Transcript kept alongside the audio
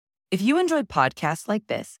If you enjoy podcasts like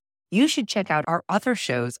this, you should check out our other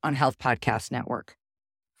shows on Health Podcast Network.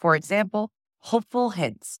 For example, Hopeful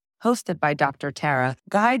Hints, hosted by Dr. Tara,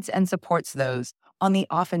 guides and supports those on the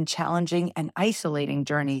often challenging and isolating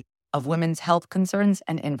journey of women's health concerns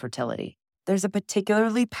and infertility. There's a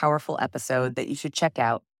particularly powerful episode that you should check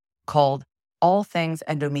out called All Things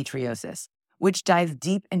Endometriosis, which dives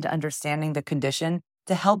deep into understanding the condition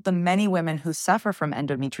to help the many women who suffer from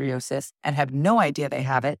endometriosis and have no idea they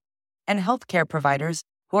have it, and healthcare providers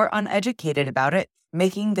who are uneducated about it,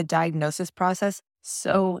 making the diagnosis process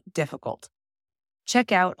so difficult.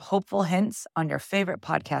 Check out Hopeful Hints on your favorite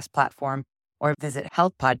podcast platform or visit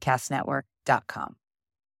healthpodcastnetwork.com.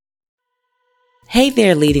 Hey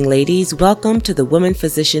there, leading ladies. Welcome to the Women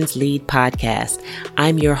Physicians Lead podcast.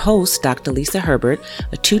 I'm your host, Dr. Lisa Herbert,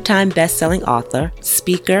 a 2-time best-selling author,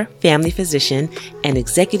 speaker, family physician, and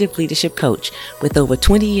executive leadership coach with over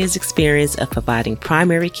 20 years experience of providing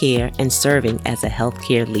primary care and serving as a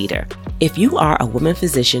healthcare leader. If you are a woman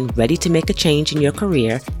physician ready to make a change in your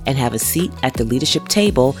career and have a seat at the leadership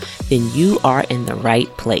table, then you are in the right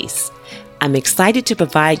place. I'm excited to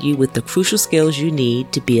provide you with the crucial skills you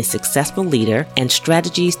need to be a successful leader and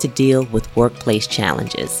strategies to deal with workplace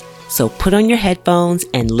challenges. So put on your headphones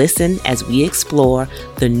and listen as we explore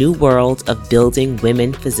the new world of building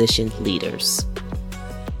women physician leaders.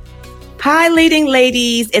 Hi, leading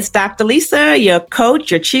ladies. It's Dr. Lisa, your coach,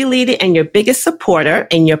 your cheerleader, and your biggest supporter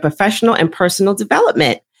in your professional and personal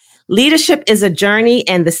development. Leadership is a journey,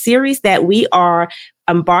 and the series that we are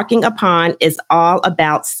embarking upon is all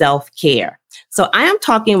about self-care. So I am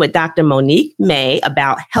talking with Dr. Monique May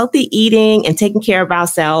about healthy eating and taking care of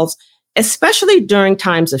ourselves, especially during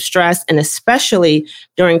times of stress and especially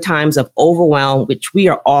during times of overwhelm, which we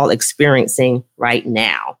are all experiencing right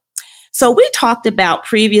now. So we talked about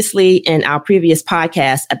previously in our previous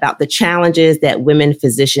podcast about the challenges that women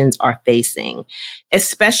physicians are facing,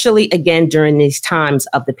 especially again during these times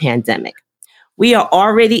of the pandemic. We are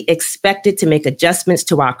already expected to make adjustments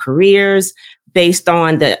to our careers based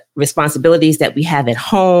on the responsibilities that we have at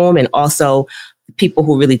home and also the people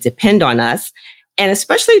who really depend on us. And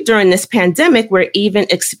especially during this pandemic, we're even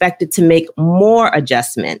expected to make more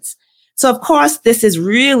adjustments. So, of course, this is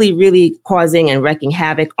really causing and wreaking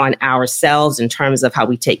havoc on ourselves in terms of how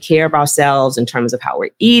we take care of ourselves, in terms of how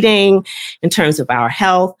we're eating, in terms of our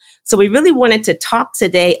health. So we really wanted to talk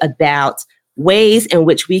today about ways in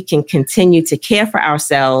which we can continue to care for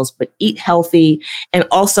ourselves, but eat healthy and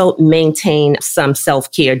also maintain some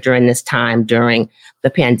self-care during this time, during the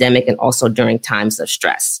pandemic and also during times of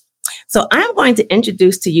stress. So I'm going to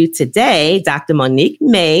introduce to you today Dr. Monique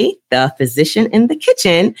May, the physician in the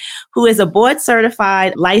kitchen, who is a board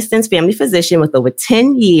certified licensed family physician with over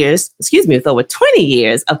 20 years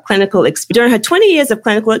of clinical experience. During her 20 years of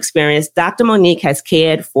clinical experience, Dr. Monique has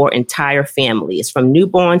cared for entire families, from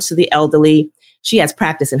newborns to the elderly. She has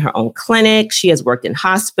practiced in her own clinic. She has worked in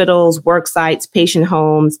hospitals, work sites, patient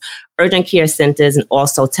homes, urgent care centers, and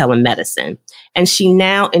also telemedicine. And she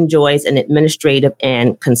now enjoys an administrative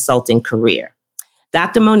and consulting career.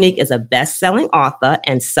 Dr. Monique is a best-selling author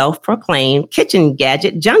and self-proclaimed kitchen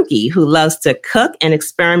gadget junkie who loves to cook and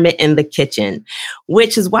experiment in the kitchen,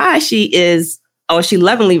 which is why she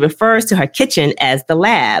lovingly refers to her kitchen as the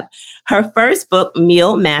lab. Her first book,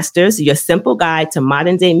 Meal Masters, Your Simple Guide to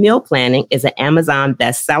Modern Day Meal Planning, is an Amazon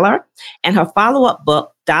bestseller. And her follow-up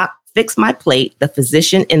book, Doc Fix My Plate, The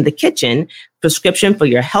Physician in the Kitchen, Prescription for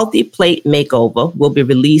Your Healthy Plate Makeover, will be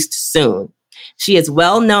released soon. She is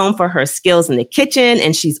well known for her skills in the kitchen,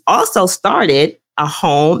 and she's also started a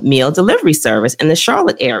home meal delivery service in the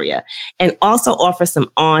Charlotte area and also offers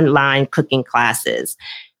some online cooking classes.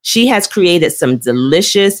 She has created some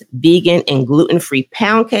delicious vegan and gluten-free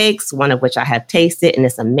pound cakes, one of which I have tasted, and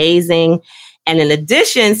it's amazing. And in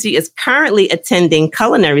addition, she is currently attending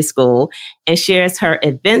culinary school and shares her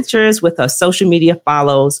adventures with her social media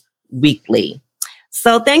followers weekly.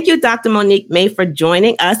 So thank you, Dr. Monique May, for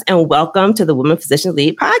joining us, and welcome to the Women Physicians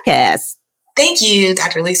Lead podcast. Thank you,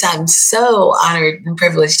 Dr. Lisa. I'm so honored and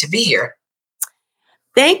privileged to be here.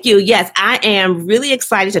 Thank you. Yes, I am really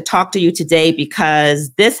excited to talk to you today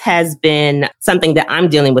because this has been something that I'm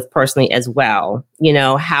dealing with personally as well. You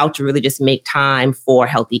know, how to really just make time for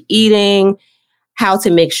healthy eating, how to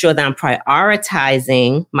make sure that I'm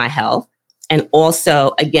prioritizing my health, and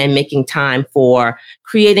also, again, making time for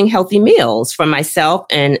creating healthy meals for myself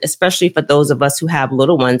and especially for those of us who have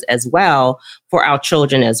little ones as well, for our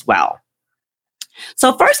children as well.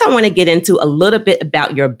 So first, I want to get into a little bit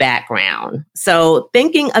about your background. So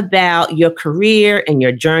thinking about your career and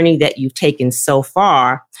your journey that you've taken so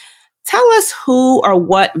far, tell us who or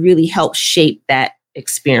what really helped shape that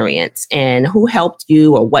experience, and who helped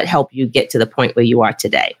you or what helped you get to the point where you are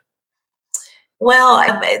today?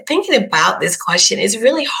 Well, thinking about this question, it's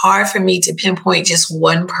really hard for me to pinpoint just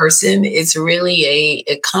one person. It's really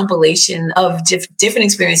a compilation of different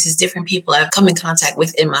experiences, different people I've come in contact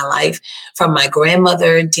with in my life, from my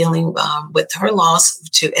grandmother dealing with her loss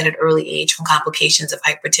at an early age from complications of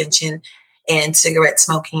hypertension and cigarette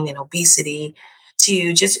smoking and obesity,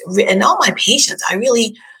 to and all my patients. I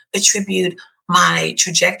really attribute my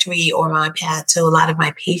trajectory or my path to a lot of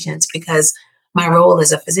my patients, because my role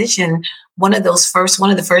as a physician, one of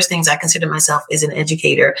the first things I consider myself is an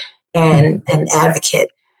educator and an advocate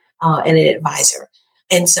and an advisor.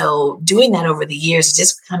 And so doing that over the years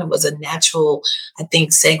just kind of was a natural, I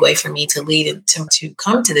think, segue for me to lead it to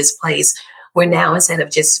come to this place where now, instead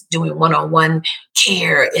of just doing one-on-one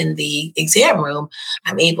care in the exam room,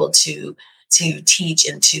 I'm able to teach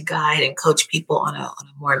and to guide and coach people on a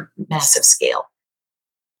more massive scale.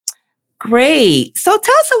 Great. So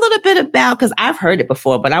tell us a little bit about, because I've heard it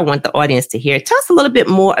before, but I want the audience to hear. Tell us a little bit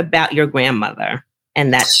more about your grandmother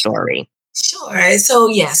and that story. Sure. So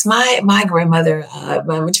yes, my grandmother,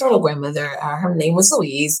 my maternal grandmother, her name was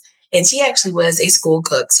Louise, and she actually was a school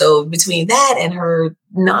cook. So between that and her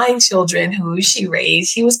 9 children who she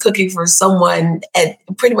raised, she was cooking for someone at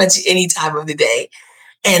pretty much any time of the day.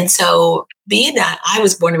 And so, being that I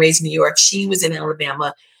was born and raised in New York, she was in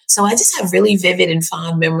Alabama. So I just have really vivid and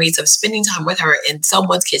fond memories of spending time with her in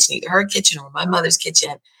someone's kitchen, either her kitchen or my mother's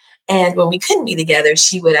kitchen. And when we couldn't be together,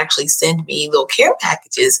 she would actually send me little care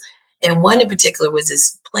packages. And one in particular was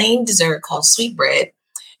this plain dessert called sweetbread,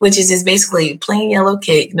 which is just basically plain yellow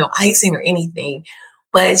cake, no icing or anything.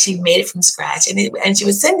 But she made it from scratch, and she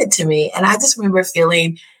would send it to me. And I just remember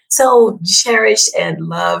feeling so cherished and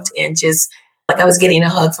loved, and just like I was getting a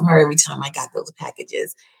hug from her every time I got those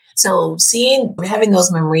packages. So having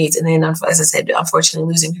those memories, and then, as I said, unfortunately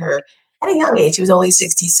losing her at a young age. She was only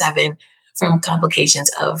 67 from complications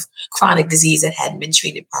of chronic disease that hadn't been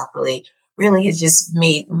treated properly. Really has just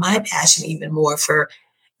made my passion even more for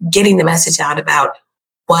getting the message out about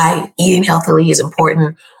why eating healthily is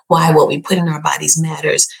important, why what we put in our bodies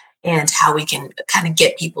matters, and how we can kind of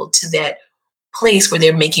get people to that place where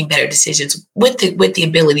they're making better decisions with the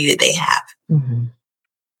ability that they have. Mm-hmm.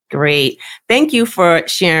 Great. Thank you for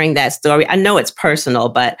sharing that story. I know it's personal,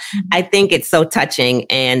 but I think it's so touching.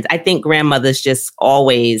 And I think grandmothers just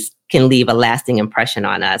always can leave a lasting impression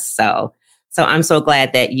on us. So I'm so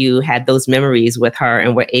glad that you had those memories with her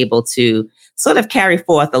and were able to sort of carry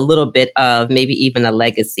forth a little bit of maybe even a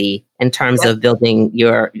legacy in terms of building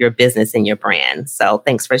your business and your brand. So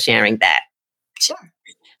thanks for sharing that. Sure.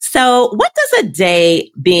 So what does a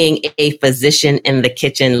day being a physician in the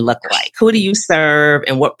kitchen look like? Who do you serve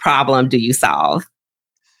and what problem do you solve?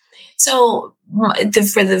 So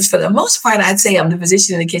for the most part, I'd say I'm the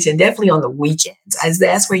physician in the kitchen, definitely on the weekends, as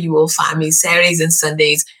that's where you will find me. Saturdays and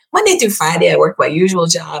Sundays, Monday through Friday, I work my usual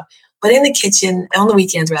job. But in the kitchen, on the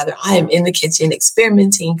weekends rather, I am in the kitchen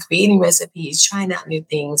experimenting, creating recipes, trying out new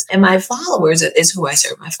things. And my followers is who I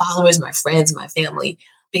serve. My followers, my friends, my family,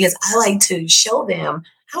 because I like to show them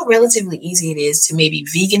how relatively easy it is to maybe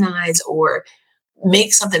veganize or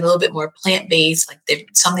make something a little bit more plant-based, like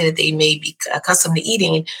something that they may be accustomed to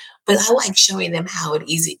eating. But I like showing them how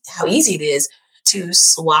easy it is to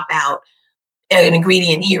swap out an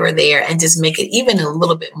ingredient here or there and just make it even a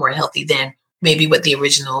little bit more healthy than maybe what the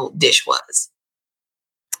original dish was.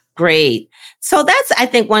 Great. So that's, I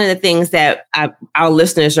think, one of the things that our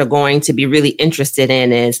listeners are going to be really interested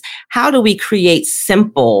in is how do we create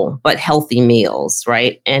simple but healthy meals,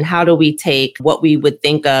 right? And how do we take what we would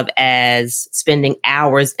think of as spending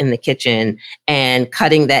hours in the kitchen and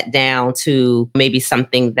cutting that down to maybe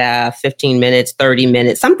something that 15 minutes, 30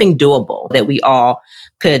 minutes, something doable that we all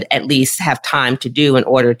could at least have time to do in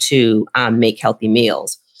order to make healthy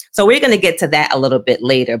meals. So we're going to get to that a little bit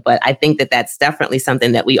later, but I think that that's definitely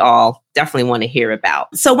something that we all definitely want to hear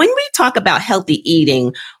about. So when we talk about healthy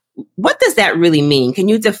eating, what does that really mean? Can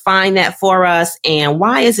you define that for us? And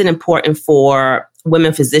why is it important for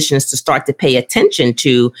women physicians to start to pay attention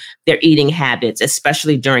to their eating habits,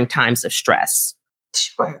 especially during times of stress?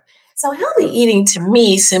 Sure. So healthy eating, to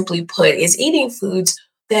me, simply put, is eating foods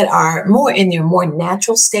that are more in their more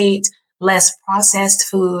natural state, less processed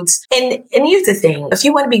foods. And here's the thing, if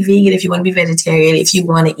you want to be vegan, if you want to be vegetarian, if you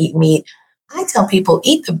want to eat meat, I tell people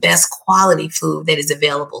eat the best quality food that is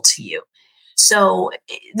available to you. So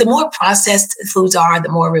the more processed foods are,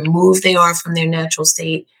 the more removed they are from their natural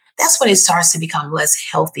state, that's when it starts to become less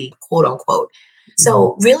healthy, quote unquote.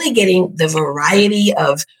 So really getting the variety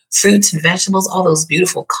of fruits and vegetables, all those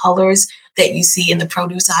beautiful colors that you see in the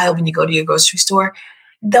produce aisle when you go to your grocery store,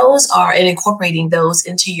 those are, and incorporating those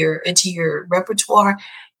into your repertoire,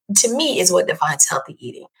 to me, is what defines healthy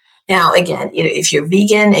eating. Now, again, if you're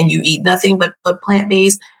vegan and you eat nothing but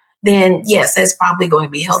plant-based, then yes, that's probably going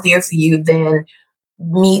to be healthier for you than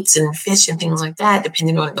meats and fish and things like that,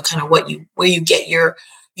 depending on the kind of where you get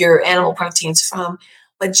your animal proteins from.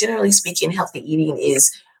 But generally speaking, healthy eating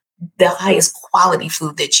is the highest quality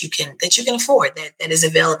food that you can afford, that is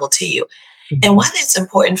available to you. And why that's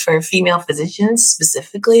important for female physicians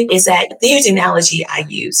specifically is that there's an analogy I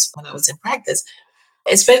use when I was in practice,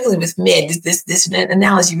 especially with men. This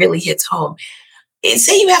analogy really hits home.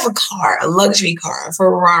 Say you have a car, a luxury car, a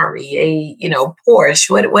Ferrari,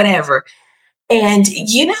 Porsche, whatever, and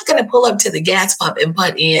you're not going to pull up to the gas pump and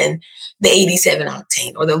put in the 87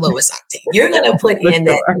 octane or the lowest octane. You're going to put in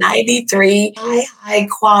that 93 high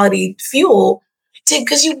quality fuel,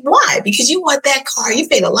 because why? Because you want that car. You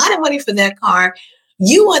paid a lot of money for that car.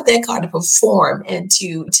 You want that car to perform and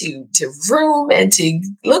to vroom and to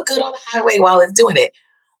look good on the highway while it's doing it.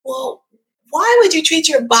 Well, why would you treat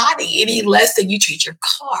your body any less than you treat your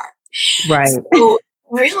car? Right. So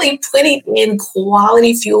really putting in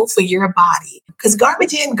quality fuel for your body, because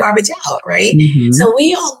garbage in, garbage out, right? Mm-hmm. So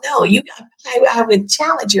we all know I would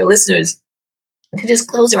challenge your listeners to just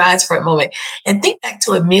close their eyes for a moment and think back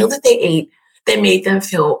to a meal that they ate that made them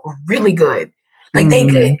feel really good. Like they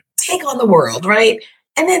could take on the world, right?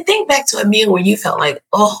 And then think back to a meal where you felt like,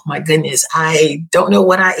 oh my goodness, I don't know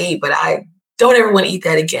what I ate, but I don't ever want to eat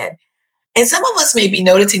that again. And some of us may be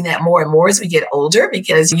noticing that more and more as we get older,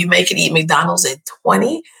 because you may could eat McDonald's at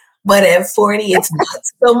 20, but at 40, it's not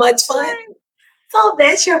so much fun. So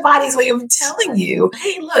that's your body's way of telling you,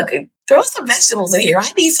 hey, look, throw some vegetables in here. I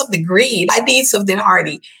need something green. I need something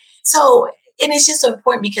hearty. So, and it's just so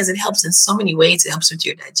important because it helps in so many ways. It helps with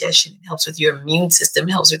your digestion. It helps with your immune system.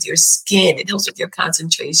 It helps with your skin. It helps with your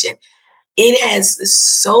concentration. It has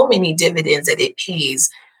so many dividends that it pays,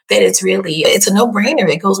 that it's a no-brainer.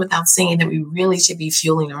 It goes without saying that we really should be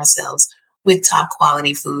fueling ourselves with top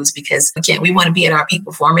quality foods, because again, we want to be at our peak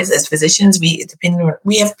performance as physicians. We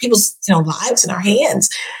have people's lives in our hands,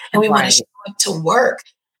 and we want to show up to work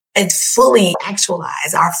and fully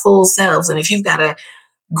actualize our full selves. And if you've got a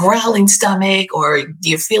growling stomach, or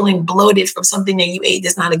you're feeling bloated from something that you ate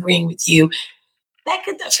that's not agreeing with you, that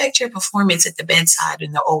could affect your performance at the bedside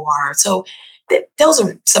in the OR. So those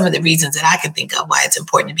are some of the reasons that I can think of why it's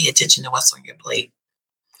important to pay attention to what's on your plate.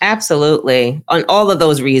 Absolutely. And all of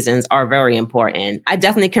those reasons are very important. I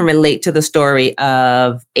definitely can relate to the story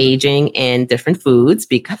of aging and different foods,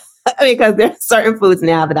 because there are certain foods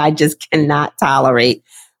now that I just cannot tolerate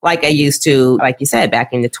like I used to, like you said,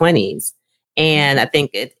 back in the 20s. And I think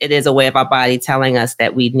it is a way of our body telling us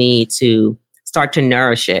that we need to start to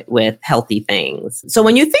nourish it with healthy things. So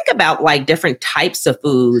when you think about like different types of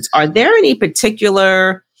foods, are there any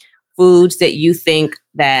particular foods that you think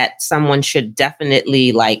that someone should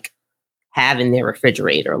definitely like have in their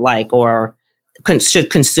refrigerator, or should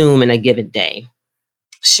consume in a given day?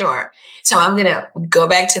 Sure. So I'm going to go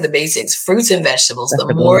back to the basics. Fruits and vegetables,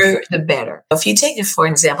 the more, the better. If you take it, for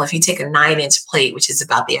example, if you take a 9-inch plate, which is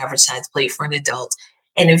about the average size plate for an adult,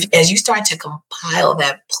 and as you start to compile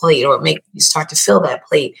that plate, or you start to fill that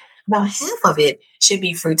plate, about half of it should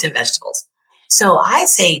be fruits and vegetables. So I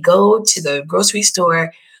say go to the grocery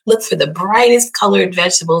store, look for the brightest colored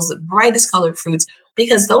vegetables, the brightest colored fruits,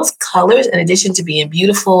 because those colors, in addition to being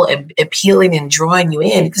beautiful and appealing and drawing you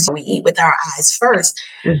in, because we eat with our eyes first,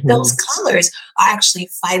 those colors are actually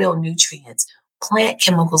phytonutrients, plant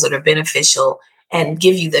chemicals that are beneficial and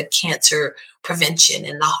give you the cancer prevention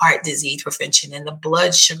and the heart disease prevention and the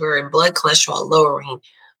blood sugar and blood cholesterol lowering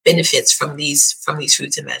benefits from these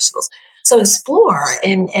fruits and vegetables. So explore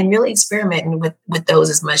and really experiment with those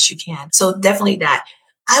as much as you can. So definitely that.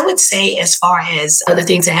 I would say, as far as other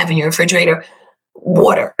things to have in your refrigerator,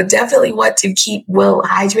 water. Definitely want to keep well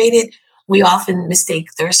hydrated. We often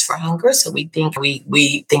mistake thirst for hunger. So we think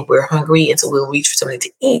we're hungry, and so we'll reach for something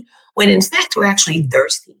to eat, when in fact we're actually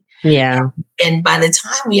thirsty. Yeah. And by the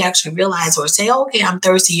time we actually realize or say, oh, okay, I'm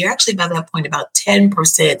thirsty, you're actually by that point about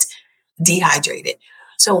 10% dehydrated.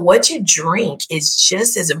 So what you drink is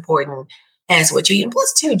just as important as what you eat. And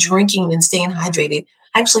plus, too, drinking and staying hydrated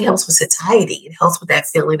actually helps with satiety. It helps with that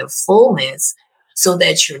feeling of fullness, so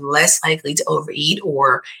that you're less likely to overeat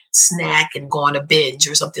or snack and go on a binge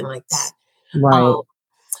or something like that. Right.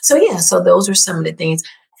 So those are some of the things.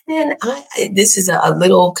 And then this is a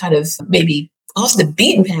little kind of maybe off the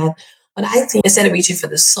beaten path, but I think instead of reaching for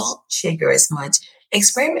the salt shaker as much,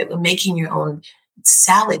 experiment with making your own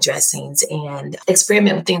salad dressings and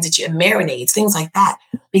experiment with things that you marinades, things like that,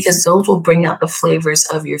 because those will bring out the flavors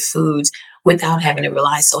of your foods without having to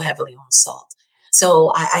rely so heavily on salt.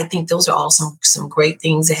 So I think those are all some great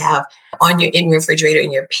things to have on in your refrigerator,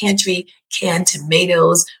 in your pantry. Canned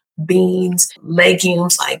tomatoes, beans,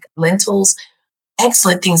 legumes like lentils,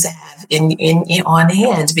 excellent things to have in on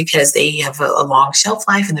hand because they have a long shelf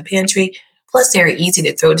life in the pantry. Plus, they're easy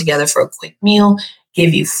to throw together for a quick meal.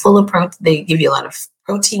 Give you full of protein. They give you a lot of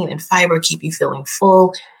protein and fiber, keep you feeling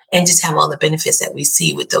full, and just have all the benefits that we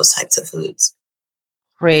see with those types of foods.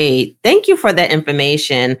 Great. Thank you for that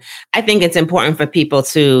information. I think it's important for people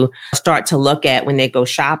to start to look at when they go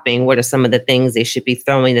shopping, what are some of the things they should be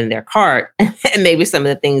throwing in their cart and maybe some of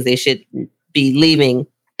the things they should be leaving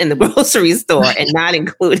in the grocery store and not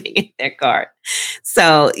including in their cart.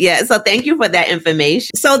 So thank you for that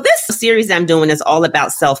information. So this series I'm doing is all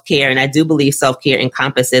about self-care. And I do believe self-care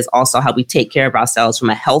encompasses also how we take care of ourselves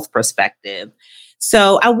from a health perspective.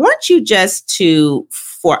 So I want you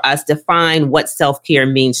for us define what self-care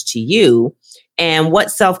means to you and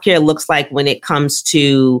what self-care looks like when it comes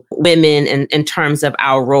to women and in terms of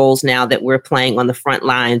our roles now that we're playing on the front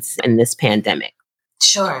lines in this pandemic.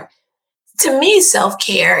 Sure. To me,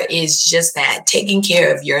 self-care is just that, taking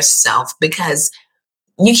care of yourself, because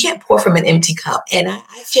you can't pour from an empty cup. And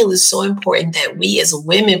I feel it's so important that we as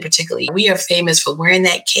women, particularly, we are famous for wearing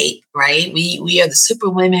that cape, right? We are the super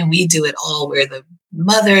women. We do it all. We're the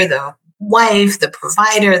mother, the wife, the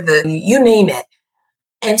provider, you name it.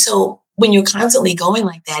 And so when you're constantly going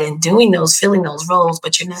like that and filling those roles,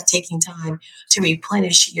 but you're not taking time to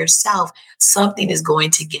replenish yourself, something is going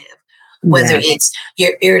to give. Whether it's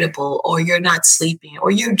you're irritable or you're not sleeping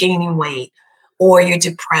or you're gaining weight or you're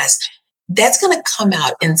depressed, that's going to come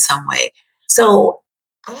out in some way. So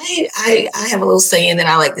I have a little saying that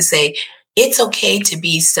I like to say, it's okay to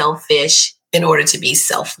be selfish in order to be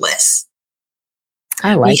selfless.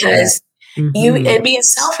 I like because that. And being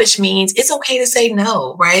selfish means it's okay to say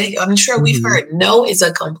no, right? I'm sure we've heard no is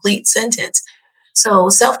a complete sentence. So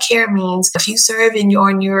self-care means if you serve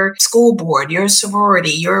on your school board, your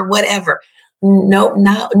sorority, your whatever,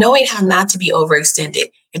 knowing how not to be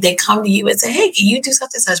overextended. If they come to you and say, hey, can you do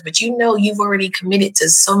something such, but you've already committed to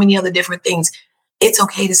so many other different things, it's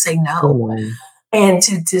okay to say no and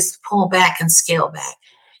to just pull back and scale back.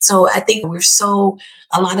 So I think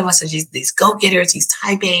a lot of us are just these go-getters, these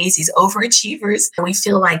type A's, these overachievers. And we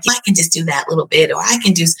feel like I can just do that little bit, or I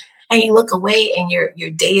can and you look away and your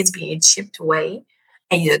day is being chipped away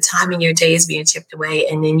and the time in your day is being chipped away.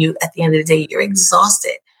 And then at the end of the day, you're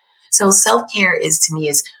exhausted. So self-care to me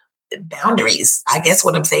is boundaries. I guess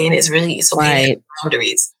what I'm saying is really, it's okay to have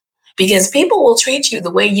boundaries, because people will treat you the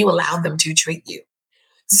way you allow them to treat you.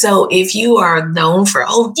 So if you are known for,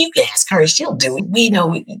 you can ask her, she'll do it. We know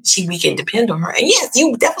we can depend on her. And yes,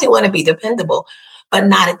 you definitely want to be dependable, but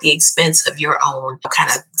not at the expense of your own kind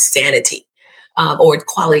of sanity. Or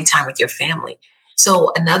quality time with your family.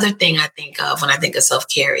 So another thing I think of when I think of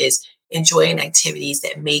self-care is enjoying activities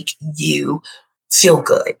that make you feel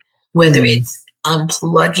good, whether it's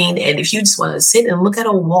unplugging. And if you just want to sit and look at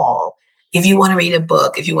a wall, if you want to read a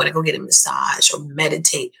book, if you want to go get a massage or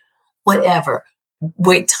meditate, whatever,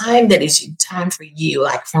 with time that is time for you.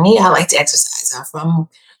 Like for me, I like to exercise. If I'm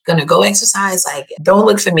going to go exercise, don't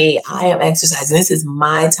look for me. I am exercising. This is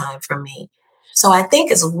my time for me. So I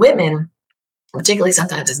think as women, particularly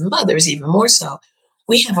sometimes as mothers, even more so,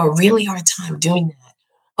 we have a really hard time doing that.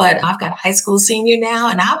 But I've got a high school senior now,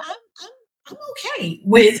 and I'm okay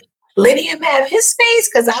with letting him have his space,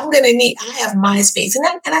 because I have my space. And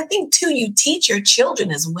I think too, you teach your children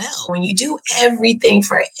as well. When you do everything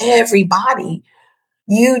for everybody,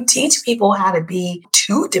 you teach people how to be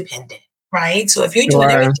too dependent, right? So if you're doing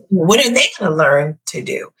everything, what are they going to learn to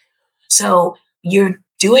do? So you're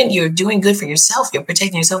doing good for yourself, you're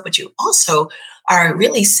protecting yourself, but you also are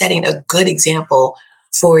really setting a good example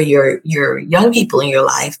for your young people in your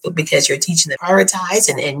life, because you're teaching them to prioritize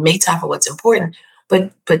and make time for what's important.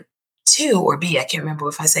 But two or B, I can't remember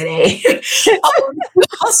if I said A.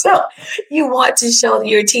 Also, you want to show that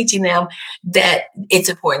you're teaching them that it's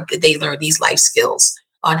important that they learn these life skills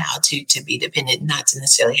on how to be dependent, not to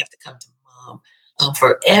necessarily have to come to mom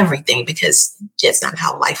for everything, because that's not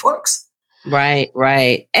how life works.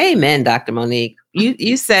 Right. Amen, Dr. Monique.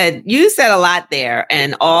 You said a lot there,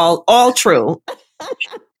 and all true.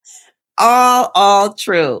 all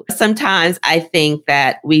true. Sometimes I think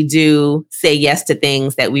that we do say yes to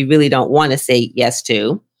things that we really don't want to say yes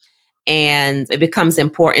to. And it becomes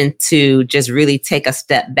important to just really take a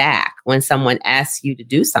step back when someone asks you to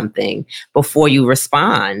do something before you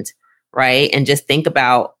respond, right? And just think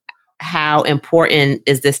about how important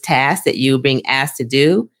is this task that you're being asked to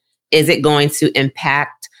do? Is it going to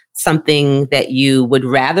impact something that you would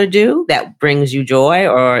rather do that brings you joy?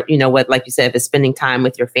 Or, like you said, if it's spending time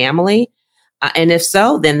with your family. And if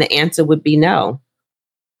so, then the answer would be no,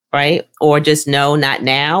 right? Or just no, not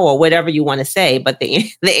now, or whatever you want to say. But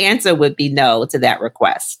the answer would be no to that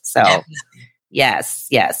request. So Definitely. yes.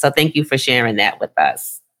 So thank you for sharing that with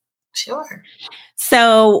us. Sure.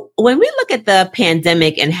 So when we look at the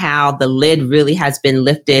pandemic and how the lid really has been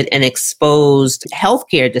lifted and exposed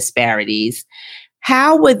healthcare disparities,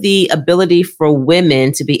 how would the ability for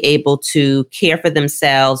women to be able to care for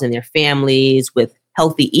themselves and their families with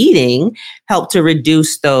healthy eating help to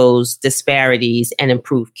reduce those disparities and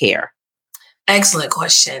improve care? Excellent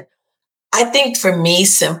question. I think for me,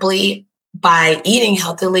 simply by eating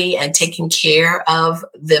healthily and taking care of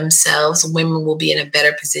themselves, women will be in a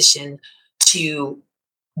better position to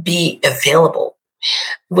be available.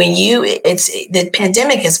 The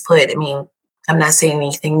pandemic has put, I mean, I'm not saying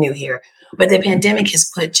anything new here, but the pandemic has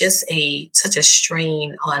put just such a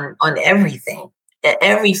strain on everything,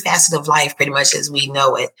 every facet of life, pretty much as we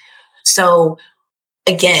know it. So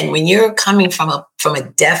again, when you're coming from a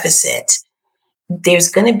deficit, there's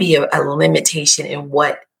going to be a limitation in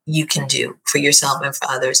what you can do for yourself and for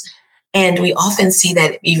others. And we often see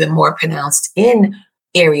that even more pronounced in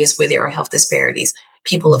areas where there are health disparities,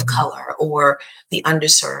 people of color or the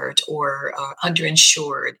underserved or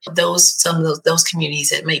underinsured, some of those communities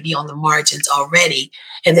that may be on the margins already.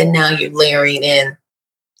 And then now you're layering in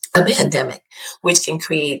a pandemic, which can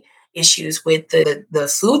create issues with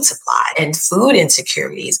the food supply and food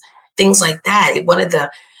insecurities, things like that. One of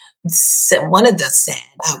the sad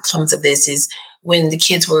outcomes of this is when the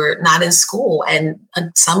kids were not in school, and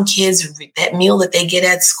some kids, that meal that they get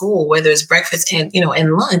at school, whether it's breakfast and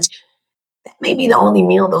lunch, that may be the only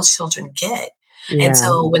meal those children get. Yeah. And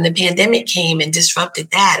so when the pandemic came and disrupted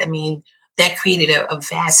that, I mean, that created a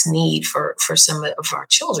vast need for some of our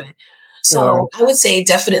children. So I would say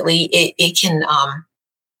definitely it can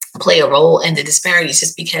play a role in the disparities,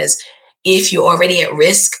 just because if you're already at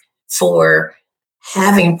risk for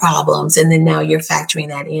having problems and then now you're factoring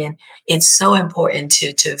that in, it's so important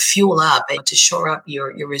to fuel up and to shore up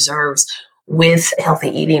your reserves with healthy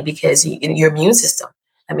eating, because your immune system,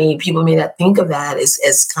 I mean, people may not think of that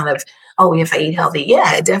as kind of, oh, if I eat healthy,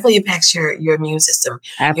 yeah, it definitely impacts your immune system.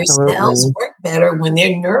 Absolutely. Your cells work better when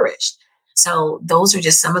they're nourished. So those are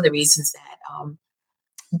just some of the reasons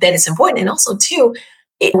that it's important. And also too,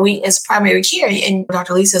 we as primary care, and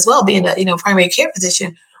Dr. Lisa as well, being a primary care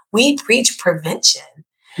physician, we preach prevention.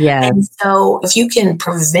 Yeah. And so if you can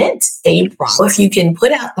prevent a problem, if you can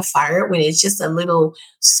put out the fire when it's just a little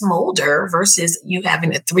smolder versus you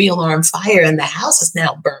having a 3-alarm fire and the house is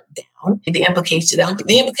now burnt down, the implications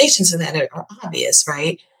of that are obvious,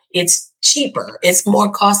 right? It's cheaper. It's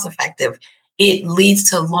more cost effective. It leads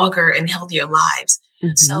to longer and healthier lives.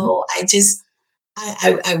 Mm-hmm. So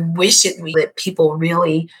I wish that people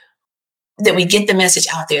really, that we get the message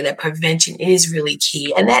out there that prevention is really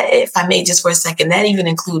key. And that, if I may just for a second, that even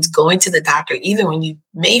includes going to the doctor, even when you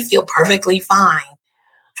may feel perfectly fine,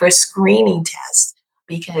 for screening tests,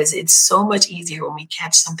 because it's so much easier when we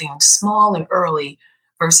catch something small and early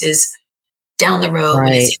versus down the road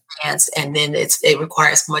when it's advanced, and then it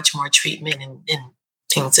requires much more treatment and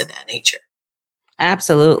things of that nature.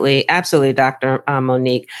 Absolutely. Absolutely, Dr.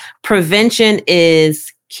 Monique. Prevention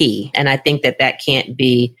is key. And I think that can't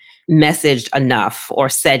be messaged enough or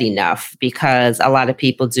said enough, because a lot of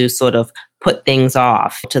people do sort of put things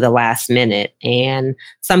off to the last minute, and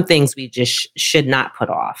some things we just should not put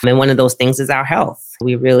off. And one of those things is our health.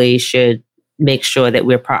 We really should make sure that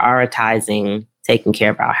we're prioritizing taking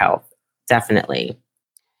care of our health. Definitely.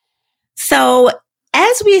 So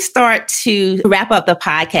as we start to wrap up the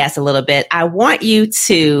podcast a little bit, I want you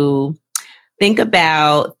to think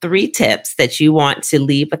about 3 tips that you want to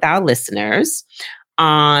leave with our listeners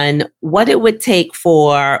on what it would take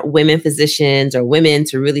for women physicians or women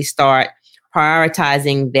to really start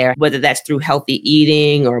prioritizing whether that's through healthy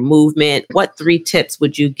eating or movement. What 3 tips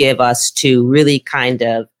would you give us to really kind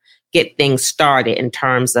of get things started in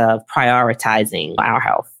terms of prioritizing our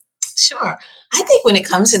health? Sure. I think when it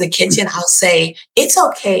comes to the kitchen, I'll say it's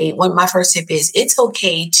okay. My first tip is it's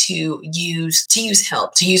okay to use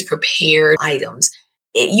help, to use prepared items.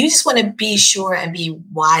 You just want to be sure and be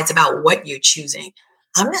wise about what you're choosing.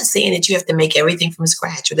 I'm not saying that you have to make everything from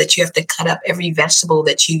scratch or that you have to cut up every vegetable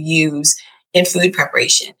that you use in food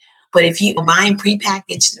preparation. But if you buying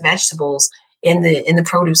prepackaged vegetables in the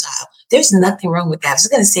produce aisle, there's nothing wrong with that. It's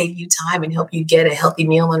going to save you time and help you get a healthy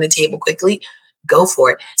meal on the table quickly. Go for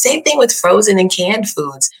it. Same thing with frozen and canned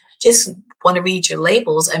foods. Just want to read your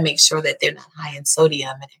labels and make sure that they're not high in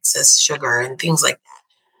sodium and excess sugar and things like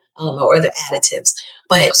that, or other additives.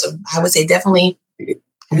 But so I would say definitely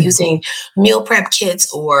Using meal prep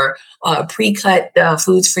kits or pre-cut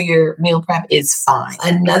foods for your meal prep is fine.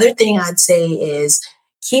 Another thing I'd say is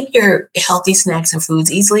keep your healthy snacks and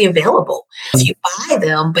foods easily available. If you buy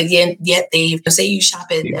them, but yet they say you shop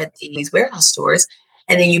at these warehouse stores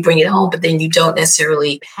and then you bring it home, but then you don't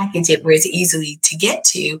necessarily package it where it's easily to get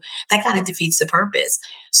to, that kind of defeats the purpose.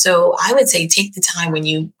 So I would say take the time when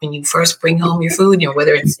you first bring home your food,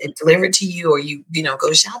 whether it's delivered to you or you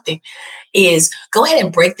go shopping, is go ahead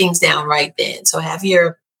and break things down right then. So have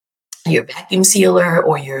your vacuum sealer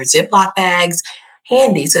or your Ziploc bags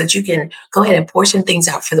handy so that you can go ahead and portion things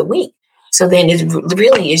out for the week. So then it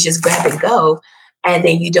really is just grab and go. And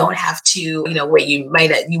then you don't have to, where you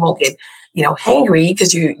won't get, hangry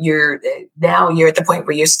because you're at the point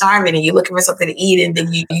where you're starving and you're looking for something to eat and then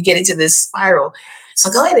you get into this spiral. So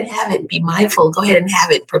go ahead and have it, be mindful, go ahead and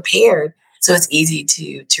have it prepared so it's easy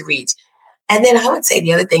to reach. And then I would say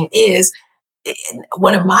the other thing is,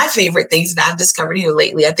 one of my favorite things that I've discovered here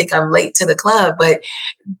lately, I think I'm late to the club, but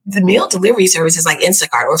the meal delivery services like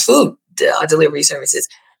Instacart or food delivery services,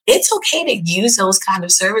 it's okay to use those kind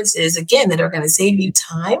of services, again, that are going to save you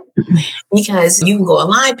time because you can go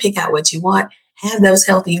online, pick out what you want, have those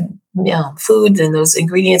healthy foods and those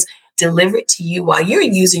ingredients delivered to you while you're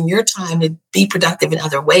using your time to be productive in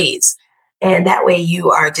other ways. And that way you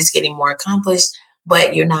are just getting more accomplished,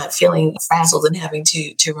 but you're not feeling frazzled and having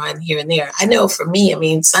to run here and there. I know for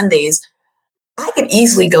me, Sundays, I could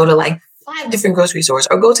easily go to like 5 different grocery stores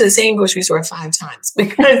or go to the same grocery store 5 times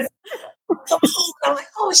because I'm like,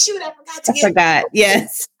 oh shoot, I forgot.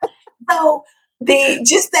 Yes. So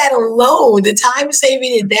that alone, the time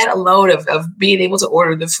saving and that alone of being able to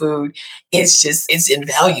order the food it's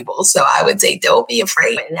invaluable. So I would say don't be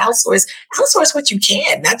afraid and outsource what you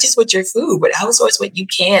can, not just with your food, but outsource what you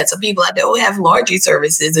can. Some people I know have laundry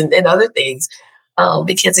services and other things.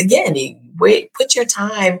 Because again, put your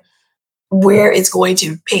time where it's going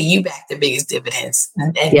to pay you back the biggest dividends.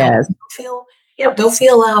 And yes. Don't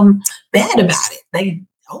feel bad about it. They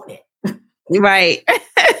own it. Right.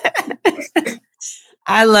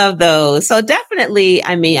 I love those. So definitely,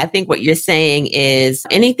 I think what you're saying is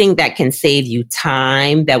anything that can save you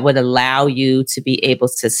time that would allow you to be able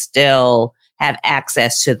to still have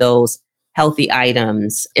access to those healthy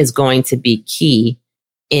items is going to be key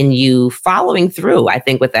in you following through, I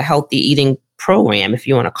think, with a healthy eating program, if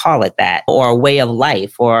you want to call it that, or a way of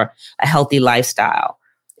life or a healthy lifestyle,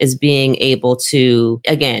 is being able to,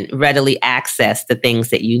 again, readily access the things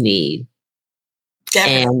that you need.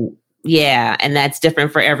 Definitely. And that's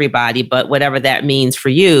different for everybody, but whatever that means for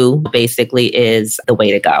you basically is the way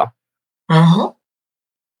to go. Uh-huh.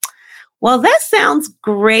 Well, that sounds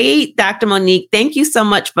great, Dr. Monique. Thank you so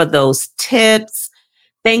much for those tips.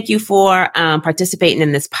 Thank you for participating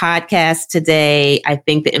in this podcast today. I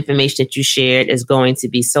think the information that you shared is going to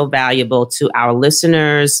be so valuable to our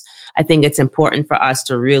listeners. I think it's important for us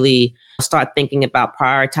to really start thinking about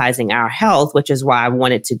prioritizing our health, which is why I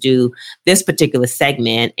wanted to do this particular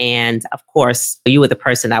segment. And of course, you were the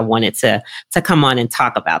person I wanted to come on and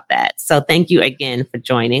talk about that. So thank you again for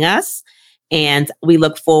joining us. And we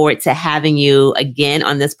look forward to having you again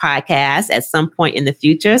on this podcast at some point in the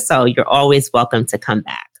future. So you're always welcome to come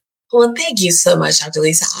back. Well, thank you so much, Dr.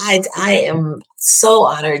 Lisa. I am so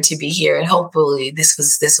honored to be here, and hopefully this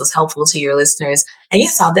was helpful to your listeners. And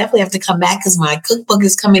yes, I'll definitely have to come back because my cookbook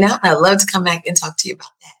is coming out, and I'd love to come back and talk to you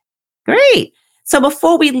about that. Great. So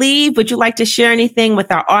before we leave, would you like to share anything with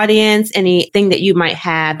our audience? Anything that you might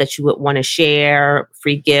have that you would want to share,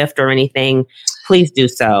 free gift or anything? Please do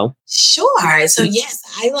so. Sure. So yes,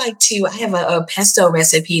 I have a pesto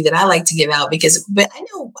recipe that I like to give out but I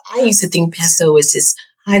know I used to think pesto was this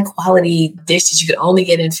high quality dish that you could only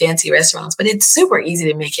get in fancy restaurants, but it's super easy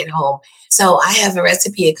to make at home. So I have a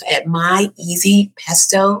recipe at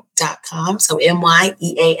myeasypesto.com. So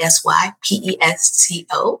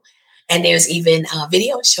MYEASYPESTO. And there's even a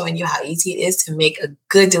video showing you how easy it is to make a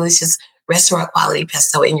good, delicious restaurant quality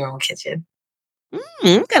pesto in your own kitchen.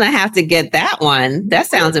 I'm going to have to get that one. That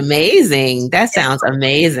sounds amazing.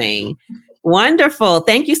 Wonderful.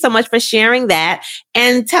 Thank you so much for sharing that.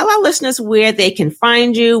 And tell our listeners where they can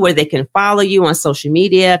find you, where they can follow you on social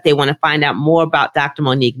media, if they want to find out more about Dr.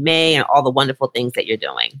 Monique May and all the wonderful things that you're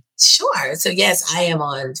doing. Sure. So yes, I am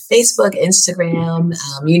on Facebook, Instagram,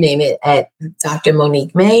 you name it, at Dr.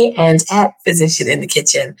 Monique May and at Physician in the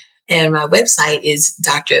Kitchen. And my website is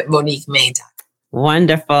drmoniquemay.com.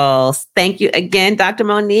 Wonderful. Thank you again, Dr.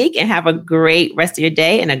 Monique, and have a great rest of your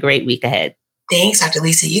day and a great week ahead. Thanks, Dr.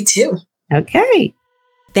 Lisa. You too. Okay.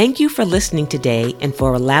 Thank you for listening today and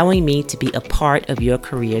for allowing me to be a part of your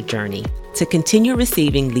career journey. To continue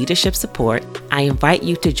receiving leadership support, I invite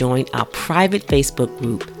you to join our private Facebook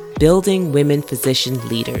group, Building Women Physician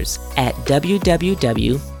Leaders, at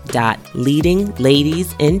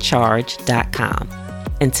www.leadingladiesincharge.com.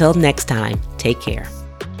 Until next time, take care.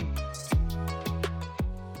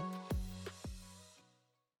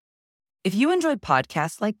 If you enjoyed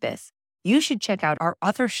podcasts like this, you should check out our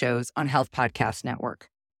other shows on Health Podcast Network.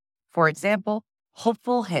 For example,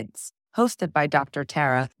 Hopeful Hints, hosted by Dr.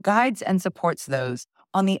 Tara, guides and supports those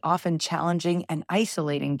on the often challenging and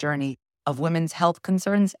isolating journey of women's health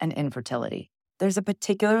concerns and infertility. There's a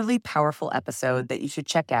particularly powerful episode that you should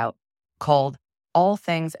check out called All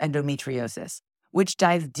Things Endometriosis, which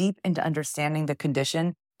dives deep into understanding the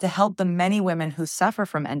condition to help the many women who suffer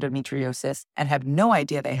from endometriosis and have no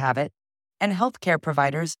idea they have it, and healthcare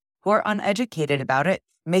providers who are uneducated about it,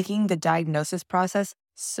 making the diagnosis process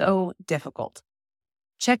so difficult.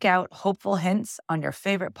 Check out Hopeful Hints on your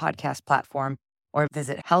favorite podcast platform or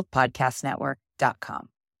visit healthpodcastnetwork.com.